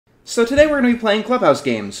So today we're going to be playing Clubhouse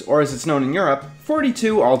games, or as it's known in Europe,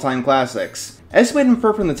 42 all-time classics. As you might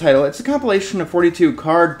infer from the title, it's a compilation of 42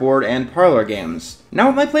 card, board, and parlor games. Now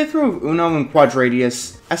with my playthrough of Uno and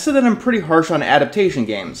Quadradius, I said that I'm pretty harsh on adaptation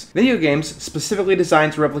games. Video games specifically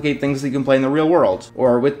designed to replicate things that you can play in the real world,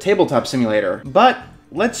 or with Tabletop Simulator. But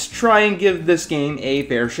let's try and give this game a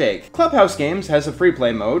fair shake. Clubhouse Games has a free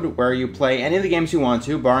play mode, where you play any of the games you want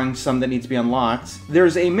to, barring some that need to be unlocked.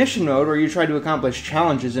 There's a mission mode where you try to accomplish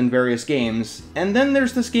challenges in various games. And then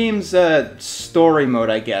there's this game's, story mode,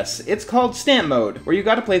 I guess. It's called Stamp Mode, where you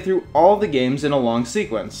gotta play through all the games in a long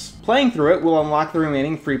sequence. Playing through it will unlock the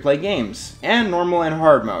remaining free play games, and normal and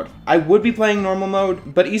hard mode. I would be playing normal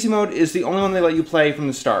mode, but easy mode is the only one they let you play from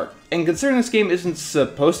the start. And considering this game isn't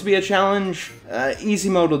supposed to be a challenge, easy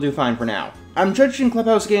mode will do fine for now. I'm judging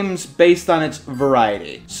Clubhouse Games based on its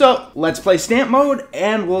variety. So, let's play Stamp Mode,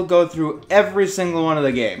 and we'll go through every single one of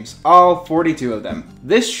the games. All 42 of them.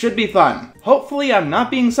 This should be fun. Hopefully I'm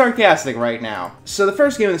not being sarcastic right now. So the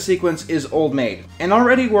first game in the sequence is Old Maid, and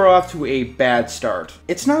already we're off to a bad start.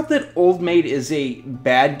 It's not that Old Maid is a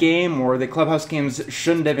bad game, or that Clubhouse Games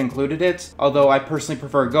shouldn't have included it, although I personally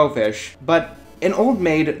prefer Go Fish, but in Old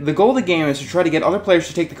Maid, the goal of the game is to try to get other players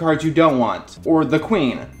to take the cards you don't want, or the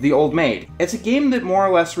queen, the Old Maid. It's a game that more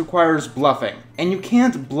or less requires bluffing, and you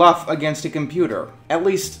can't bluff against a computer. At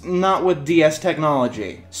least, not with DS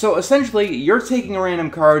technology. So essentially, you're taking random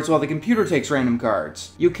cards while the computer takes random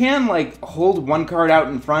cards. You can, like, hold one card out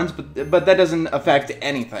in front, but that doesn't affect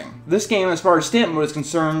anything. This game, as far as Stamp Mode is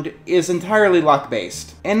concerned, is entirely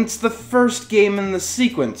luck-based. And it's the first game in the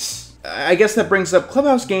sequence. I guess that brings up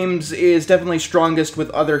Clubhouse Games is definitely strongest with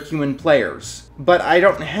other human players. But I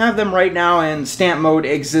don't have them right now, and Stamp Mode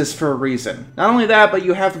exists for a reason. Not only that, but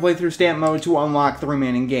you have to play through Stamp Mode to unlock the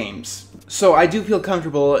remaining games. So I do feel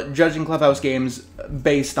comfortable judging Clubhouse Games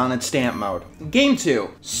based on its Stamp Mode. Game 2,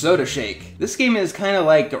 Soda Shake. This game is kind of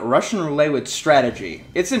like Russian roulette with strategy.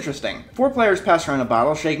 It's interesting. 4 players pass around a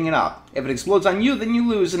bottle, shaking it up. If it explodes on you, then you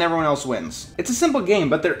lose and everyone else wins. It's a simple game,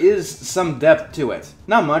 but there is some depth to it.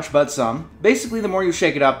 Not much, but some. Basically, the more you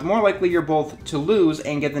shake it up, the more likely you're both to lose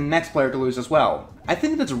and get the next player to lose as well. I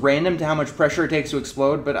think that's random to how much pressure it takes to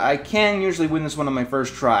explode, but I can usually win this one on my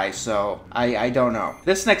first try, so I don't know.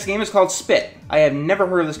 This next game is called Spit. I have never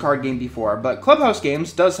heard of this card game before, but Clubhouse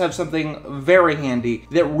Games does have something very handy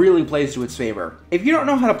that really plays to its favor. If you don't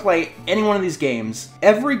know how to play any one of these games,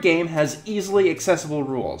 every game has easily accessible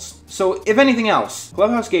rules. So if anything else,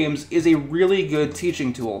 Clubhouse Games is a really good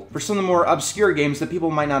teaching tool for some of the more obscure games that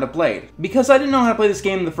people might not have played. Because I didn't know how to play this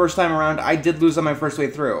game the first time around, I did lose on my first way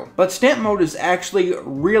through. But Stamp Mode is actually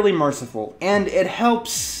really merciful, and it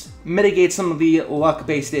helps mitigate some of the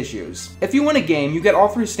luck-based issues. If you win a game, you get all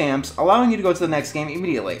 3 stamps, allowing you to go to the next game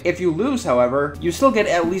immediately. If you lose, however, you still get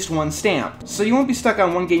at least 1 stamp, so you won't be stuck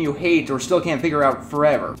on one game you hate or still can't figure out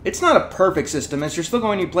forever. It's not a perfect system, as you're still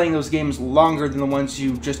going to be playing those games longer than the ones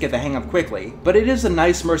you just get the hang of quickly, but it is a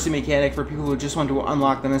nice mercy mechanic for people who just want to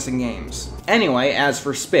unlock the missing games. Anyway, as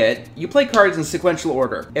for Spit, you play cards in sequential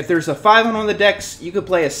order. If there's a 5 on one of the decks, you could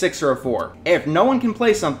play a 6 or a 4. If no one can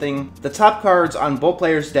play something, the top cards on both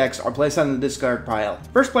players' decks are placed on the discard pile.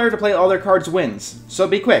 First player to play all their cards wins, so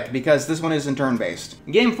be quick, because this one isn't turn-based.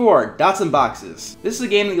 Game 4, Dots and Boxes. This is a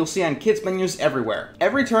game that you'll see on kids' menus everywhere.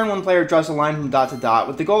 Every turn, one player draws a line from dot to dot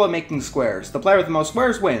with the goal of making squares. The player with the most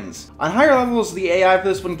squares wins. On higher levels, the AI for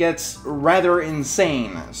this one gets rather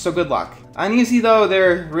insane, so good luck. On easy though,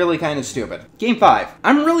 they're really kind of stupid. Game 5.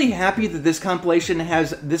 I'm really happy that this compilation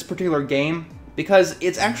has this particular game, because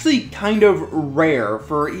it's actually kind of rare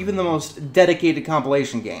for even the most dedicated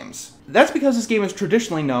compilation games. That's because this game is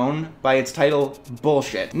traditionally known by its title,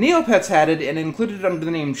 Bullshit. Neopets had it and included it under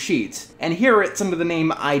the name Cheat, and here it's under the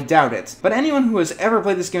name I Doubt It. But anyone who has ever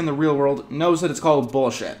played this game in the real world knows that it's called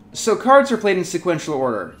Bullshit. So cards are played in sequential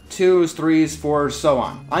order, 2s, 3s, 4s, so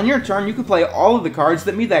on. On your turn, you could play all of the cards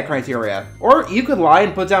that meet that criteria, or you could lie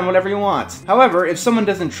and put down whatever you want. However, if someone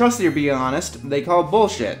doesn't trust that you're being honest, they call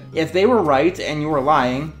bullshit. If they were right and you were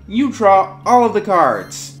lying, you draw all of the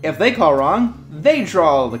cards. If they call wrong, they draw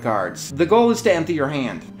all the cards. The goal is to empty your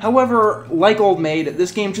hand. However, like Old Maid,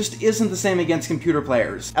 this game just isn't the same against computer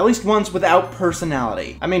players. At least ones without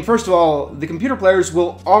personality. I mean, first of all, the computer players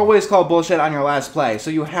will always call bullshit on your last play, so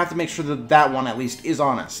you have to make sure that that one at least is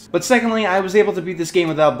honest. But secondly, I was able to beat this game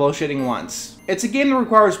without bullshitting once. It's a game that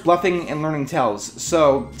requires bluffing and learning tells,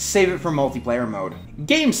 so save it for multiplayer mode.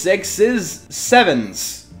 Game 6 is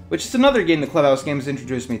Sevens, which is another game that Clubhouse Games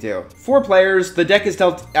introduced me to. 4 players, the deck is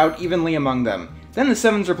dealt out evenly among them. Then the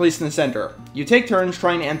 7s are placed in the center. You take turns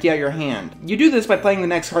trying to empty out your hand. You do this by playing the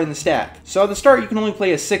next card in the stack. So at the start, you can only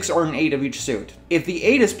play a 6 or an 8 of each suit. If the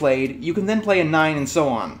 8 is played, you can then play a 9 and so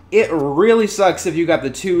on. It really sucks if you got the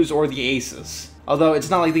 2s or the aces. Although it's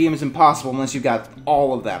not like the game is impossible unless you got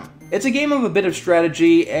all of them. It's a game of a bit of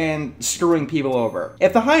strategy and screwing people over.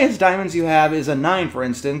 If the highest diamonds you have is a 9, for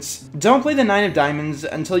instance, don't play the 9 of diamonds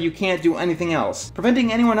until you can't do anything else,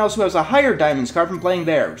 preventing anyone else who has a higher diamonds card from playing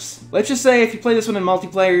theirs. Let's just say if you play this one in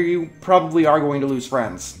multiplayer, you probably are going to lose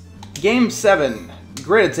friends. Game 7.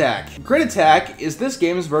 Grid Attack. Grid Attack is this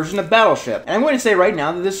game's version of Battleship, and I'm going to say right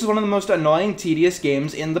now that this is one of the most annoying, tedious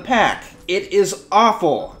games in the pack. It is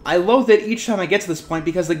awful. I loathe it each time I get to this point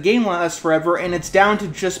because the game lasts forever and it's down to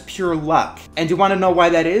just pure luck. And do you want to know why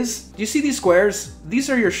that is? Do you see these squares? These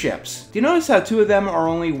are your ships. Do you notice how 2 of them are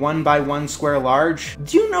only 1 by 1 square large?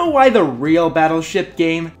 Do you know why the real Battleship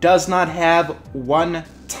game does not have 1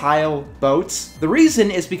 tile boats? The reason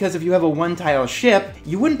is because if you have a 1 tile ship,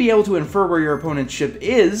 you wouldn't be able to infer where your opponent's ship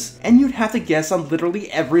is, and you'd have to guess on literally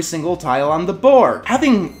every single tile on the board.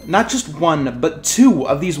 Having not just 1, but 2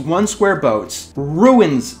 of these 1 square boats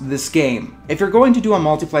ruins this game. If you're going to do a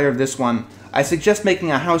multiplayer of this one, I suggest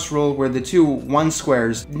making a house rule where the 2 1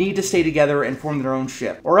 squares need to stay together and form their own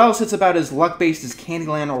ship, or else it's about as luck-based as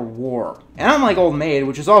Candyland or War. And unlike Old Maid,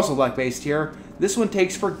 which is also luck-based here, this one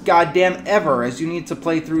takes for goddamn ever, as you need to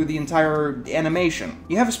play through the entire animation.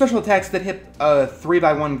 You have special attacks that hit a 3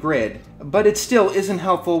 by 1 grid, but it still isn't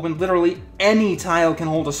helpful when literally any tile can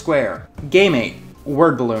hold a square. Game 8.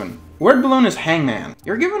 Word Balloon. Word balloon is hangman.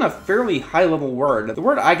 You're given a fairly high-level word. The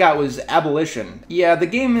word I got was abolition. Yeah, the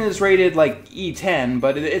game is rated like E10,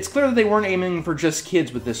 but it's clear that they weren't aiming for just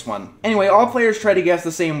kids with this one. Anyway, all players try to guess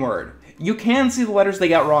the same word. You can see the letters they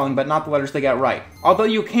got wrong, but not the letters they got right. Although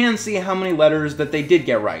you can see how many letters that they did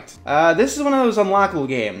get right. This is one of those unlockable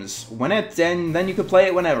games. Win it, and then you can play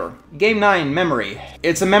it whenever. Game 9, Memory.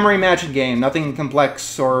 It's a memory matching game, nothing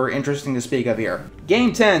complex or interesting to speak of here.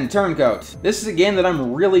 Game 10, Turncoat. This is a game that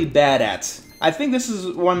I'm really bad at. I think this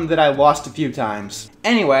is one that I lost a few times.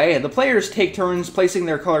 Anyway, the players take turns placing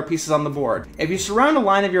their color pieces on the board. If you surround a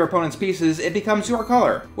line of your opponent's pieces, it becomes your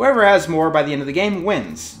color. Whoever has more by the end of the game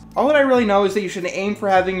wins. All that I really know is that you should aim for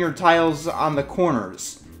having your tiles on the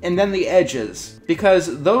corners, and then the edges,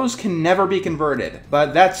 because those can never be converted.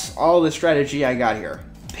 But that's all the strategy I got here.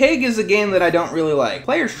 Pig is a game that I don't really like.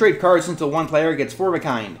 Players trade cards until one player gets 4 of a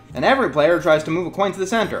kind, and every player tries to move a coin to the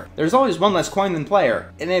center. There's always one less coin than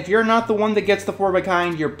player, and if you're not the one that gets the 4 of a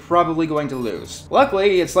kind, you're probably going to lose.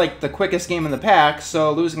 Luckily, it's like the quickest game in the pack,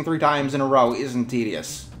 so losing 3 times in a row isn't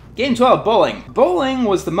tedious. Game 12, Bowling. Bowling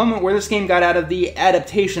was the moment where this game got out of the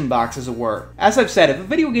adaptation box, as it were. As I've said, if a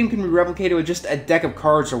video game can be replicated with just a deck of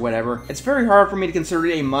cards or whatever, it's very hard for me to consider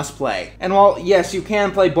it a must-play. And while, yes, you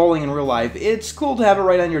can play bowling in real life, it's cool to have it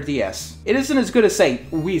right on your DS. It isn't as good as, say,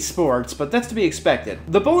 Wii Sports, but that's to be expected.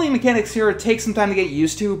 The bowling mechanics here take some time to get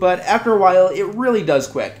used to, but after a while, it really does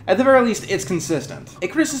click. At the very least, it's consistent. A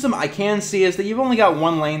criticism I can see is that you've only got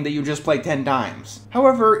one lane that you just play 10 times.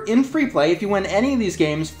 However, in free play, if you win any of these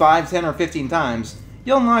games 5, 10, or 15 times,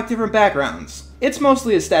 you'll unlock different backgrounds. It's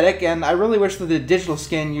mostly aesthetic, and I really wish that the digital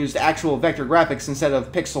skin used actual vector graphics instead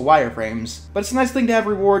of pixel wireframes, but it's a nice thing to have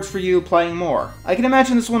rewards for you playing more. I can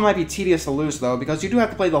imagine this one might be tedious to lose though, because you do have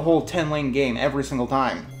to play the whole 10-lane game every single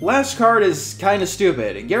time. Last card is kinda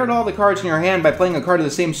stupid. Get rid of all the cards in your hand by playing a card of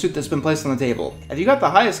the same suit that's been placed on the table. If you got the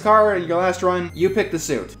highest card in your last run, you pick the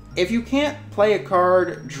suit. If you can't play a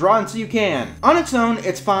card, draw until you can. On its own,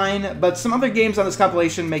 it's fine, but some other games on this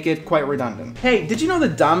compilation make it quite redundant. Hey, did you know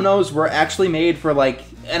that dominoes were actually made for, like,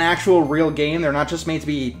 an actual real game? They're not just made to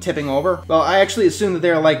be tipping over? Well, I actually assume that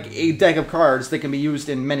they're like a deck of cards that can be used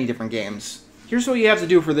in many different games. Here's what you have to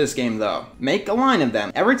do for this game, though. Make a line of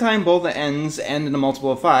them. Every time both the ends end in a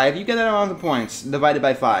multiple of 5, you get that amount of points, divided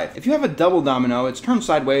by 5. If you have a double domino, it's turned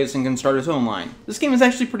sideways and can start its own line. This game is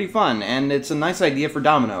actually pretty fun, and it's a nice idea for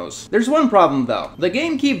dominoes. There's one problem, though. The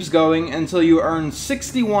game keeps going until you earn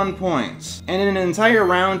 61 points, and in an entire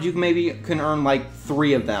round, you maybe can earn like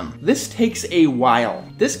 3 of them. This takes a while.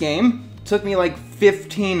 This game took me like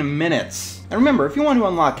 15 minutes. And remember, if you want to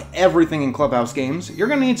unlock everything in Clubhouse games, you're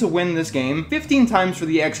going to need to win this game 15 times for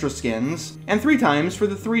the extra skins, and 3 times for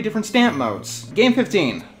the 3 different stamp modes. Game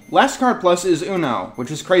 15. Last card plus is Uno,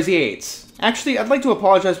 which is Crazy Eights. Actually, I'd like to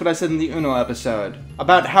apologize for what I said in the Uno episode,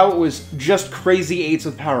 about how it was just Crazy Eights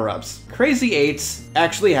with power-ups. Crazy Eights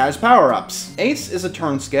actually has power-ups. Eights is a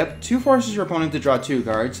turn skip, 2 forces your opponent to draw 2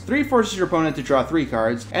 cards, 3 forces your opponent to draw 3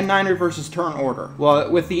 cards, and 9 reverses turn order,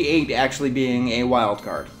 well, with the 8 actually being a wild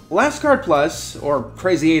card. Last Card Plus, or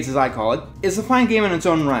Crazy Eights as I call it, is a fine game in its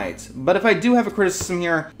own right, but if I do have a criticism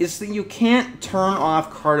here, it's that you can't turn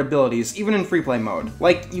off card abilities, even in free play mode.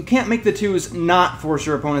 Like, you can't make the 2s not force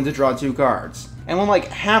your opponent to draw 2 cards. And when like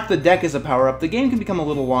half the deck is a power-up, the game can become a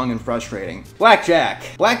little long and frustrating.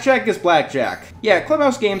 Blackjack. Blackjack is blackjack. Yeah,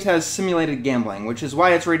 Clubhouse Games has simulated gambling, which is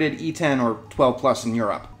why it's rated E10 or 12+ in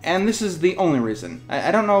Europe. And this is the only reason.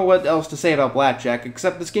 I don't know what else to say about blackjack,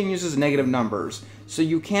 except this game uses negative numbers, so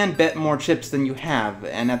you can bet more chips than you have,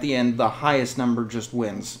 and at the end, the highest number just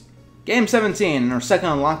wins. Game 17, our second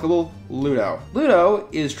unlockable, Ludo. Ludo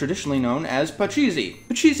is traditionally known as Pachisi.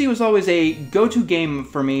 Pachisi was always a go-to game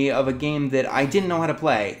for me of a game that I didn't know how to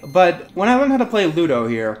play. But when I learned how to play Ludo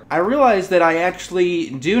here, I realized that I actually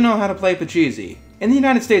do know how to play Pachisi. In the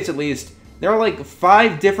United States at least, there are like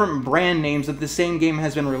 5 different brand names that the same game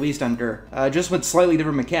has been released under, just with slightly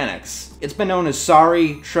different mechanics. It's been known as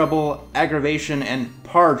Sorry, Trouble, Aggravation, and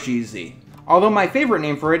Parcheesi. Although my favorite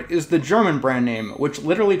name for it is the German brand name, which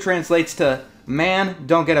literally translates to, man,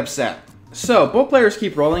 don't get upset. So, both players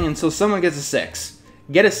keep rolling until someone gets a 6.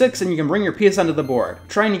 Get a 6 and you can bring your piece onto the board,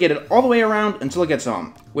 trying to get it all the way around until it gets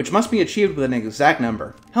home, which must be achieved with an exact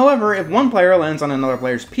number. However, if one player lands on another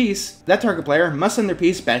player's piece, that target player must send their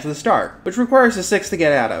piece back to the start, which requires a 6 to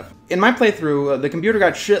get out of. In my playthrough, the computer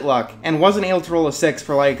got shit luck and wasn't able to roll a 6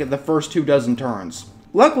 for like the first 2 dozen turns.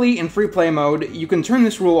 Luckily, in free play mode, you can turn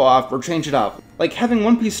this rule off or change it up, like having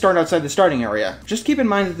one piece start outside the starting area. Just keep in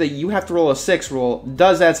mind that the you have to roll a 6 rule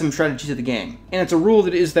does add some strategy to the game, and it's a rule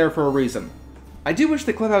that is there for a reason. I do wish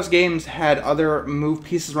that Clubhouse Games had other move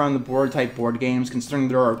pieces around the board type board games, considering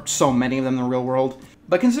there are so many of them in the real world.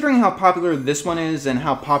 But considering how popular this one is and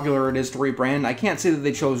how popular it is to rebrand, I can't say that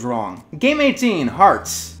they chose wrong. Game 18,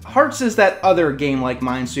 Hearts. Hearts is that other game like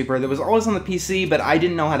Minesweeper that was always on the PC, but I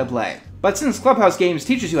didn't know how to play. But since Clubhouse Games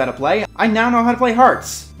teaches you how to play, I now know how to play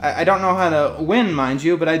Hearts. I don't know how to win, mind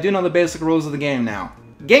you, but I do know the basic rules of the game now.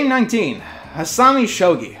 Game 19, Hasami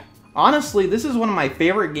Shogi. Honestly, this is one of my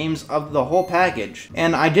favorite games of the whole package,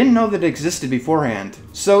 and I didn't know that it existed beforehand.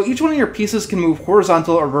 So each one of your pieces can move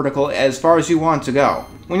horizontal or vertical as far as you want to go.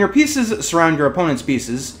 When your pieces surround your opponent's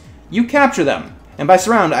pieces, you capture them. And by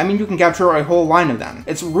surround, I mean you can capture a whole line of them.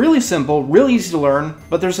 It's really simple, really easy to learn,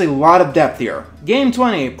 but there's a lot of depth here. Game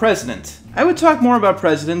 20, President. I would talk more about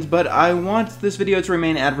President, but I want this video to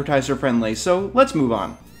remain advertiser friendly, so let's move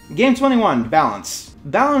on. Game 21, Balance.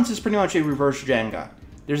 Balance is pretty much a reverse Jenga.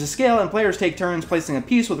 There's a scale and players take turns placing a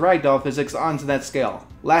piece with ragdoll physics onto that scale.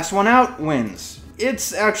 Last one out wins.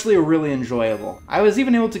 It's actually really enjoyable. I was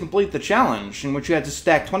even able to complete the challenge, in which you had to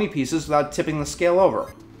stack 20 pieces without tipping the scale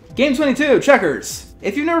over. Game 22, Checkers.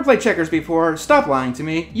 If you've never played checkers before, stop lying to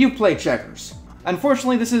me, you play checkers.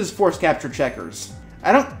 Unfortunately, this is force capture checkers.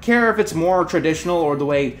 I don't care if it's more traditional or the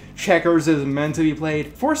way checkers is meant to be played.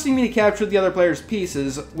 Forcing me to capture the other player's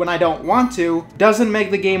pieces when I don't want to doesn't make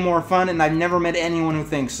the game more fun, and I've never met anyone who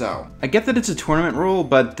thinks so. I get that it's a tournament rule,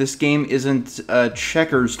 but this game isn't a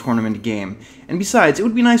checkers tournament game. And besides, it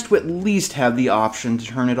would be nice to at least have the option to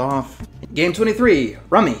turn it off. Game 23,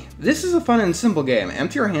 Rummy. This is a fun and simple game.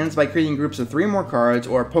 Empty your hands by creating groups of 3 or more cards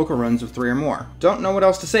or poker runs of 3 or more. Don't know what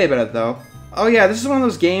else to say about it though. Oh yeah, this is one of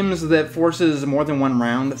those games that forces more than one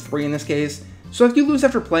round, 3 in this case. So if you lose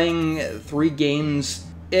after playing 3 games,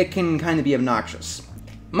 it can kind of be obnoxious.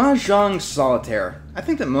 Mahjong Solitaire. I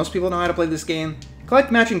think that most people know how to play this game.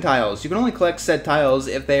 Collect matching tiles. You can only collect said tiles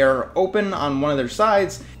if they are open on one of their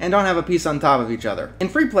sides and don't have a piece on top of each other. In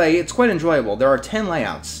free play, it's quite enjoyable. There are 10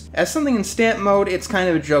 layouts. As something in stamp mode, it's kind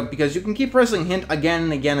of a joke because you can keep pressing hint again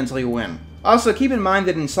and again until you win. Also, keep in mind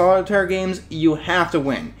that in solitaire games, you have to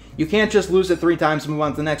win. You can't just lose it 3 times and move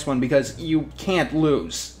on to the next one because you can't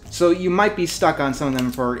lose. So you might be stuck on some of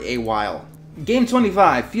them for a while. Game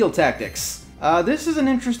 25, Field Tactics. This is an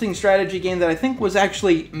interesting strategy game that I think was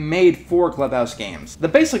actually made for Clubhouse Games. The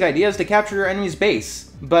basic idea is to capture your enemy's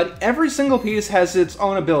base, but every single piece has its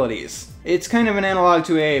own abilities. It's kind of an analog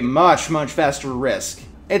to a much faster Risk.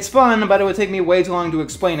 It's fun, but it would take me way too long to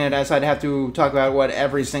explain it, as I'd have to talk about what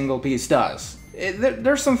every single piece does.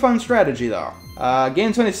 There's some fun strategy though.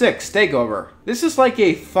 Game 26, Takeover. This is like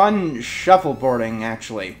a fun shuffleboarding,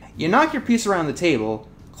 actually. You knock your piece around the table,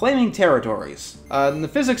 claiming territories. The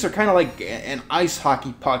physics are kind of like an ice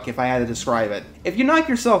hockey puck, if I had to describe it. If you knock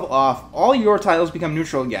yourself off, all your tiles become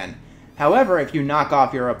neutral again. However, if you knock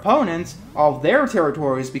off your opponent, all their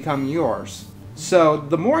territories become yours. So,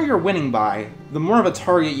 the more you're winning by, the more of a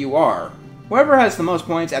target you are. Whoever has the most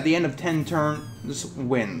points at the end of 10 turns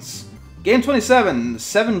wins. Game 27,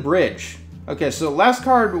 7 Bridge. Okay, so Last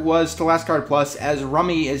Card was to Last Card Plus as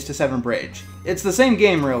Rummy is to Seven Bridge. It's the same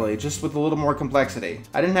game, really, just with a little more complexity.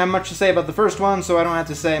 I didn't have much to say about the first one, so I don't have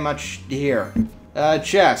to say much here.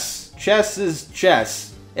 Chess. Chess is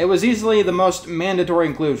chess. It was easily the most mandatory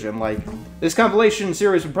inclusion. Like, this compilation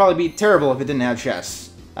series would probably be terrible if it didn't have chess.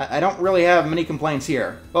 I don't really have many complaints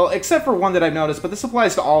here. Well, except for one that I've noticed, but this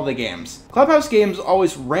applies to all the games. Clubhouse games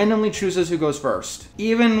always randomly chooses who goes first,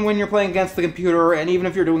 even when you're playing against the computer, and even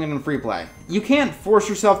if you're doing it in free play. You can't force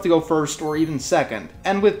yourself to go first or even second.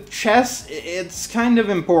 And with chess, it's kind of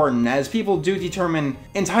important, as people do determine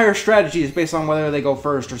entire strategies based on whether they go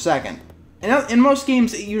first or second. In most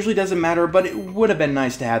games, it usually doesn't matter, but it would have been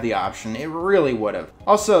nice to have the option. It really would have.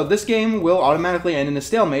 Also, this game will automatically end in a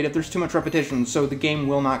stalemate if there's too much repetition, so the game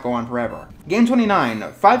will not go on forever. Game 29,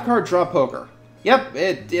 5-card draw poker. Yep,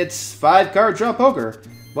 it's 5-card draw poker.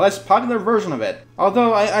 Less popular version of it.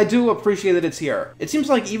 Although, I do appreciate that it's here. It seems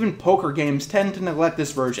like even poker games tend to neglect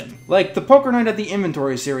this version. Like the Poker Night at the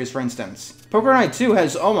Inventory series, for instance. Poker Night 2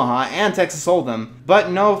 has Omaha and Texas Hold'em,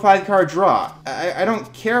 but no 5-card draw. I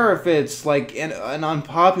don't care if it's like an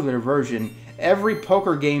unpopular version. Every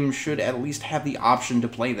poker game should at least have the option to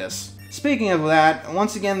play this. Speaking of that,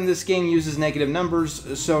 once again this game uses negative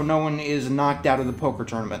numbers, so no one is knocked out of the poker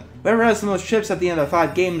tournament. Whoever has the most chips at the end of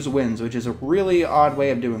 5 games wins, which is a really odd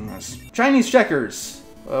way of doing this. Chinese checkers.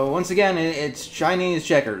 Once again, it's Chinese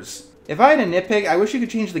checkers. If I had a nitpick, I wish you could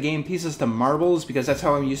change the game pieces to marbles, because that's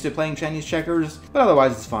how I'm used to playing Chinese checkers, but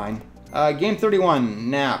otherwise it's fine. Game 31,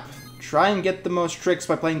 Nap. Try and get the most tricks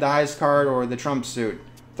by playing the highest card or the trump suit.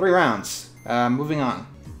 3 rounds. Moving on.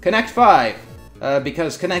 Connect 5.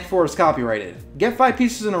 Because Connect 4 is copyrighted. Get 5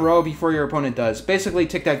 pieces in a row before your opponent does. Basically,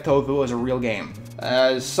 tic-tac-toe is a real game.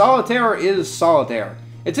 Solitaire is Solitaire.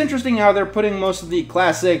 It's interesting how they're putting most of the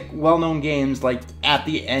classic, well-known games, like, at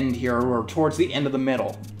the end here, or towards the end of the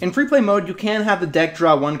middle. In free play mode, you can have the deck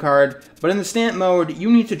draw 1 card, but in the stamp mode,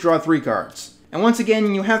 you need to draw 3 cards. And once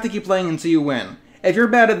again, you have to keep playing until you win. If you're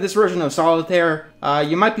bad at this version of Solitaire,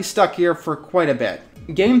 you might be stuck here for quite a bit.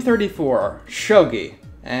 Game 34, Shogi.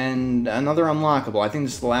 And another unlockable, I think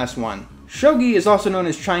this is the last one. Shogi is also known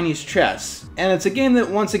as Chinese chess, and it's a game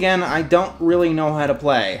that, once again, I don't really know how to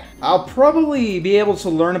play. I'll probably be able to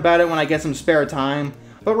learn about it when I get some spare time,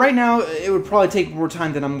 but right now, it would probably take more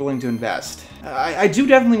time than I'm willing to invest. I do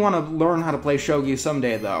definitely want to learn how to play Shogi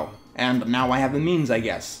someday, though, and now I have the means, I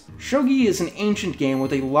guess. Shogi is an ancient game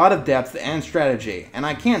with a lot of depth and strategy, and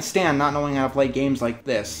I can't stand not knowing how to play games like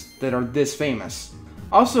this, that are this famous.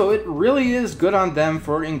 Also, it really is good on them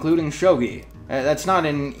for including Shogi. That's not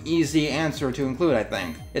an easy answer to include, I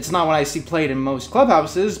think. It's not what I see played in most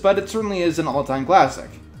clubhouses, but it certainly is an all-time classic.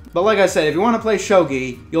 But like I said, if you want to play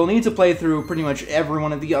Shogi, you'll need to play through pretty much every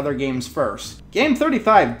one of the other games first. Game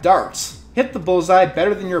 35, Darts. Hit the bullseye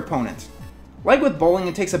better than your opponent. Like with bowling,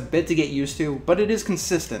 it takes a bit to get used to, but it is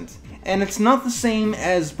consistent. And it's not the same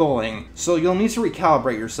as bowling, so you'll need to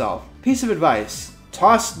recalibrate yourself. Piece of advice.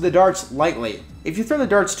 Toss the darts lightly. If you throw the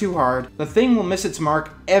darts too hard, the thing will miss its mark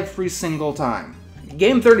every single time.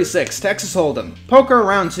 Game 36, Texas Hold'em. Poker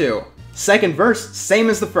round 2. Second verse, same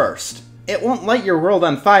as the first. It won't light your world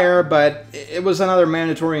on fire, but it was another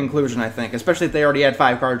mandatory inclusion, I think, especially if they already had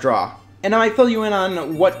 5-card draw. And I might fill you in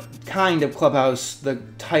on what kind of clubhouse the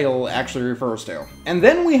title actually refers to. And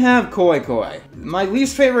then we have Koi Koi, my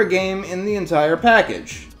least favorite game in the entire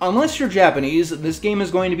package. Unless you're Japanese, this game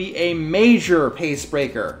is going to be a major pace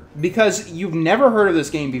breaker, because you've never heard of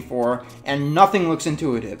this game before, and nothing looks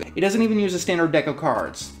intuitive. It doesn't even use a standard deck of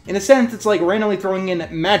cards. In a sense, it's like randomly throwing in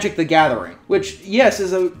Magic the Gathering, which, yes,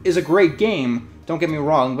 is a great game, don't get me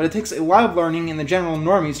wrong, but it takes a lot of learning and the general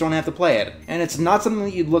normies don't have to play it. And it's not something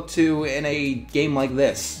that you'd look to in a game like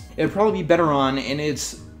this. It would probably be better on in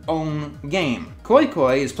its own game. Koi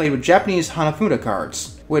Koi is played with Japanese Hanafuda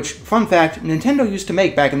cards, which, fun fact, Nintendo used to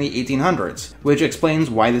make back in the 1800s, which explains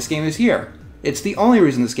why this game is here. It's the only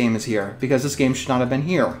reason this game is here, because this game should not have been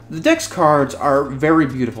here. The deck's cards are very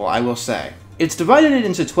beautiful, I will say. It's divided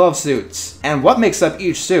into 12 suits, and what makes up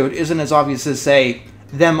each suit isn't as obvious as, say,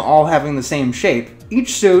 them all having the same shape.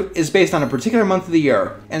 Each suit is based on a particular month of the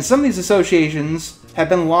year, and some of these associations have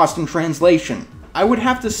been lost in translation. I would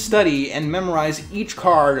have to study and memorize each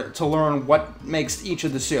card to learn what makes each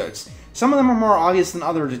of the suits. Some of them are more obvious than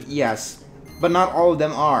others, yes, but not all of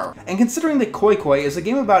them are. And considering that Koi Koi is a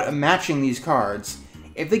game about matching these cards,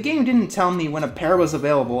 if the game didn't tell me when a pair was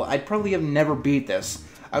available, I'd probably have never beat this.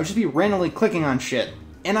 I would just be randomly clicking on shit.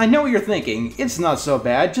 And I know what you're thinking, it's not so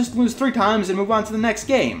bad, just lose 3 times and move on to the next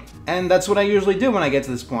game. And that's what I usually do when I get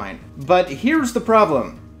to this point. But here's the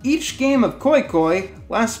problem. Each game of Koi Koi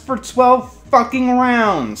lasts for 12 fucking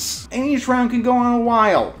rounds, and each round can go on a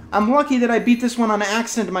while. I'm lucky that I beat this one on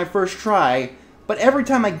accident my first try, but every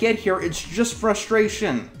time I get here, it's just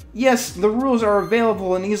frustration. Yes, the rules are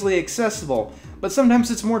available and easily accessible, but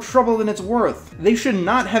sometimes it's more trouble than it's worth. They should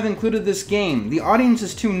not have included this game. The audience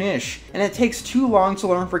is too niche, and it takes too long to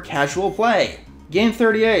learn for casual play. Game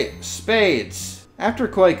 38, Spades. After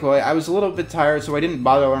Koi Koi, I was a little bit tired, so I didn't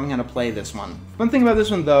bother learning how to play this one. One thing about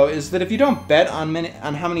this one, though, is that if you don't bet on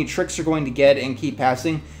how many tricks you're going to get and keep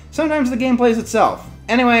passing, sometimes the game plays itself.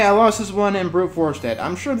 Anyway, I lost this one and brute forced it.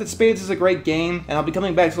 I'm sure that Spades is a great game, and I'll be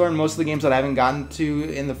coming back to learn most of the games that I haven't gotten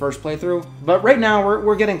to in the first playthrough. But right now,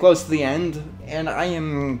 we're getting close to the end, and I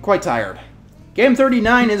am quite tired. Game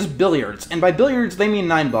 39 is Billiards, and by billiards they mean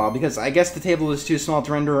 9-ball, because I guess the table is too small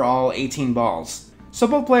to render all 18 balls. So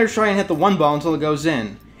both players try and hit the 1-ball until it goes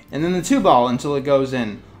in, and then the 2-ball until it goes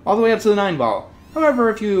in, all the way up to the 9-ball. However,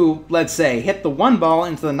 if you, let's say, hit the 1-ball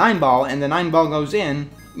into the 9-ball and the 9-ball goes in,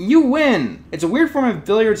 you win! It's a weird form of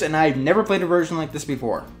billiards, and I've never played a version like this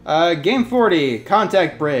before. Game 40,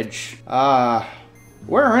 Contact Bridge.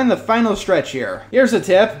 We're in the final stretch here. Here's a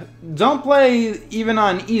tip. Don't play even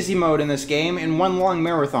on easy mode in this game in one long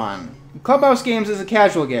marathon. Clubhouse Games is a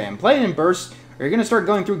casual game. Play it in bursts, or you're going to start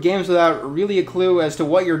going through games without really a clue as to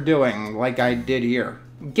what you're doing, like I did here.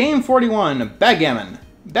 Game 41, Backgammon.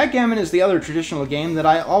 Backgammon is the other traditional game that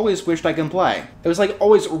I always wished I could play. It was like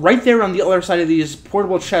always right there on the other side of these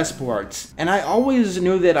portable chessboards, and I always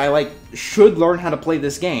knew that I should learn how to play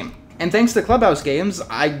this game. And thanks to Clubhouse Games,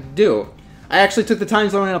 I do. I actually took the time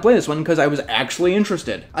to learn how to play this one because I was actually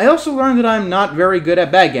interested. I also learned that I'm not very good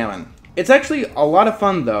at backgammon. It's actually a lot of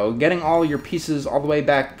fun though, getting all your pieces all the way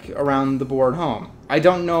back around the board home. I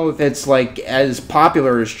don't know if it's as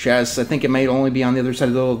popular as chess. I think it might only be on the other side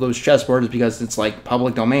of those chessboards because it's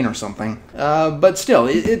public domain or something. But still,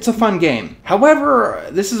 it's a fun game. However,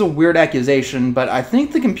 this is a weird accusation, but I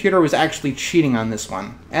think the computer was actually cheating on this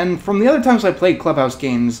one. And from the other times I played Clubhouse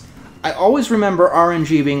Games, I always remember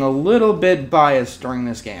RNG being a little bit biased during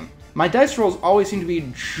this game. My dice rolls always seem to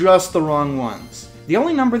be just the wrong ones. The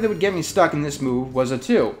only number that would get me stuck in this move was a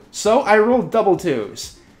 2, so I rolled double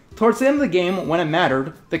 2s. Towards the end of the game, when it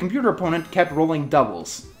mattered, the computer opponent kept rolling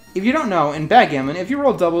doubles. If you don't know, in backgammon, if you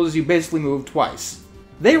roll doubles, you basically move twice.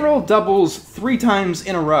 They rolled doubles 3 times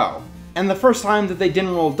in a row, and the first time that they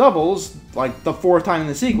didn't roll doubles, like the 4th time in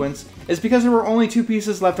the sequence, is because there were only 2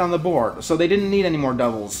 pieces left on the board, so they didn't need any more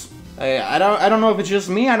doubles. I don't know if it's just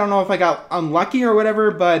me, I don't know if I got unlucky or whatever,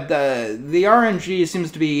 but the RNG seems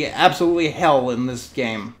to be absolutely hell in this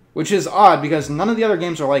game. Which is odd, because none of the other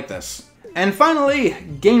games are like this. And finally,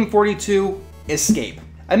 Game 42, Escape.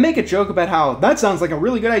 I make a joke about how that sounds like a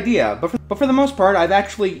really good idea, but for the most part, I've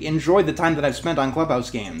actually enjoyed the time that I've spent on Clubhouse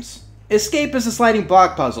Games. Escape is a sliding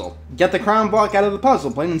block puzzle. Get the crown block out of the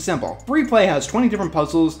puzzle, plain and simple. Free play has 20 different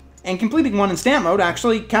puzzles, and completing one in stamp mode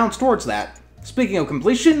actually counts towards that. Speaking of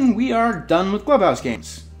completion, we are done with Clubhouse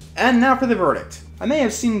Games. And now for the verdict. I may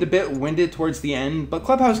have seemed a bit winded towards the end, but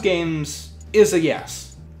Clubhouse Games is a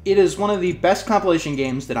yes. It is one of the best compilation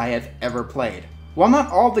games that I have ever played. While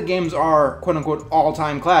not all the games are quote-unquote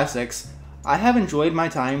all-time classics, I have enjoyed my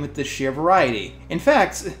time with the sheer variety. In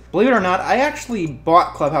fact, believe it or not, I actually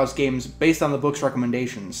bought Clubhouse Games based on the book's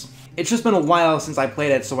recommendations. It's just been a while since I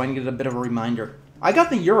played it, so I needed a bit of a reminder. I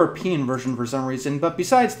got the European version for some reason, but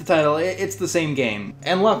besides the title, it's the same game.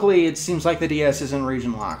 And luckily, it seems like the DS isn't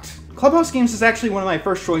region locked. Clubhouse Games is actually one of my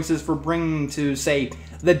first choices for bringing to, say,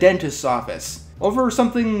 the dentist's office, over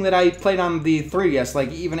something that I played on the 3DS,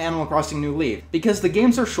 like even Animal Crossing New Leaf, because the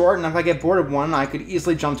games are short and if I get bored of one, I could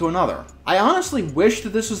easily jump to another. I honestly wish that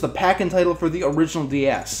this was the pack-in title for the original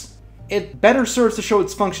DS. It better serves to show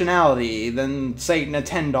its functionality than, say,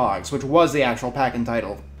 Nintendogs, which was the actual pack-in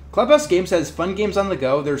title. Clubhouse Games has fun games on the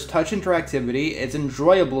go, there's touch interactivity, it's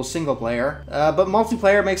enjoyable single player, but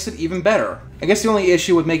multiplayer makes it even better. I guess the only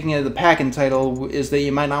issue with making it a pack-in title is that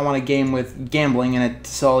you might not want a game with gambling in it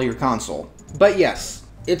to sell your console. But yes,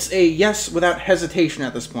 it's a yes without hesitation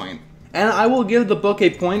at this point. And I will give the book a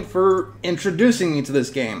point for introducing me to this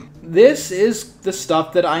game. This is the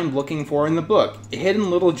stuff that I'm looking for in the book.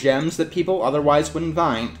 Hidden little gems that people otherwise wouldn't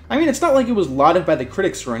find. I mean, it's not like it was lauded by the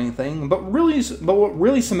critics or anything, but what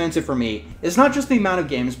really cements it for me is not just the amount of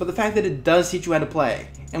games, but the fact that it does teach you how to play.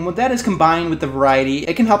 And when that is combined with the variety,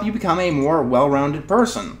 it can help you become a more well-rounded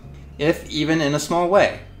person, if even in a small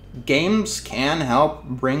way. Games can help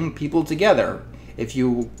bring people together, if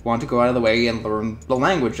you want to go out of the way and learn the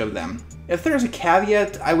language of them. If there's a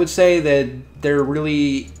caveat, I would say that there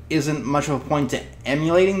really isn't much of a point to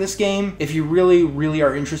emulating this game. If you really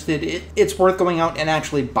are interested, it's worth going out and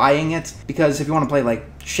actually buying it, because if you want to play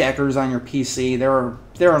like checkers on your PC,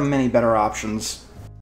 there are many better options.